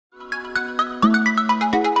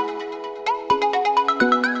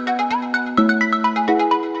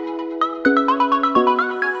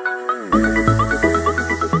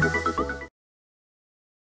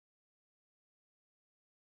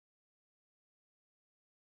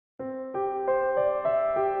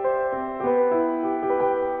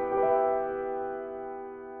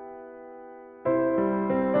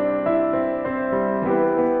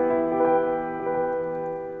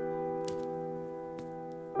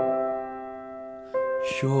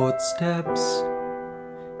Short steps,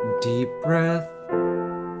 deep breath,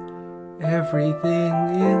 everything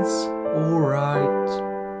is alright.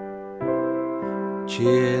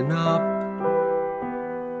 Chin up,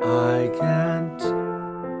 I can't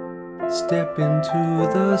step into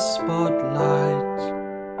the spotlight.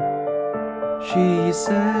 She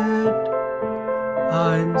said,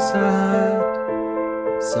 I'm sad,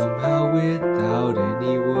 somehow without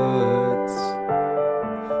any words.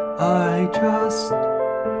 I just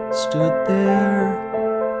stood there,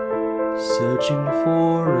 searching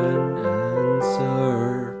for an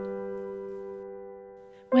answer.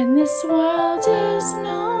 When this world is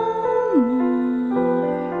no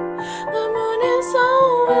more, the moon is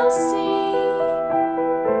all we'll see.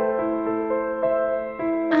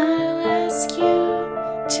 I'll ask you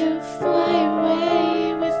to fly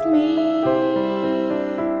away with me,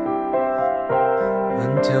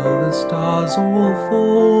 until the stars all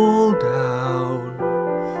fall down.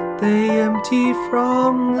 They empty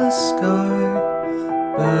from the sky,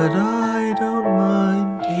 but I don't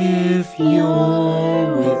mind. If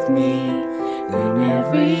you're with me, then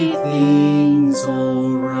everything's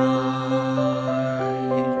alright.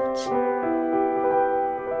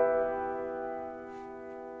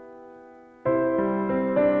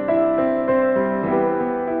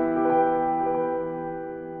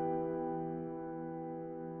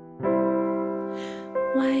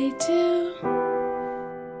 Why do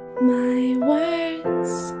my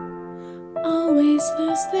words always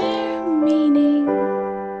lose their meaning?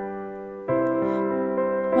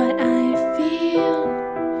 What I feel,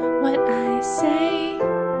 what I say,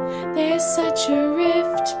 there's such a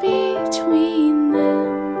rift between them.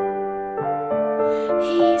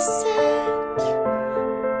 He said,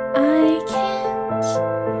 I can't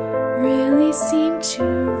really seem to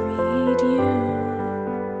read you.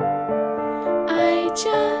 I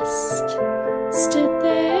just stood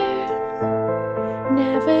there,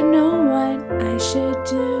 never know what I should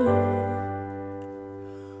do.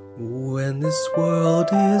 When this world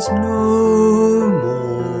is no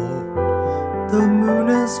more, the moon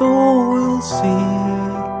is all we'll see.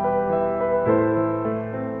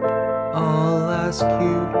 I'll ask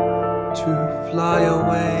you to fly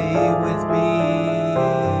away with me,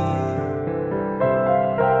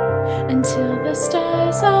 until the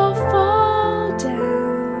stars all fall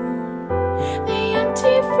down. They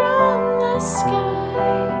empty from the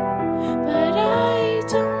sky, but I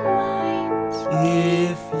don't mind.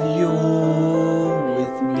 if you're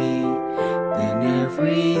with me, then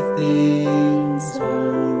everything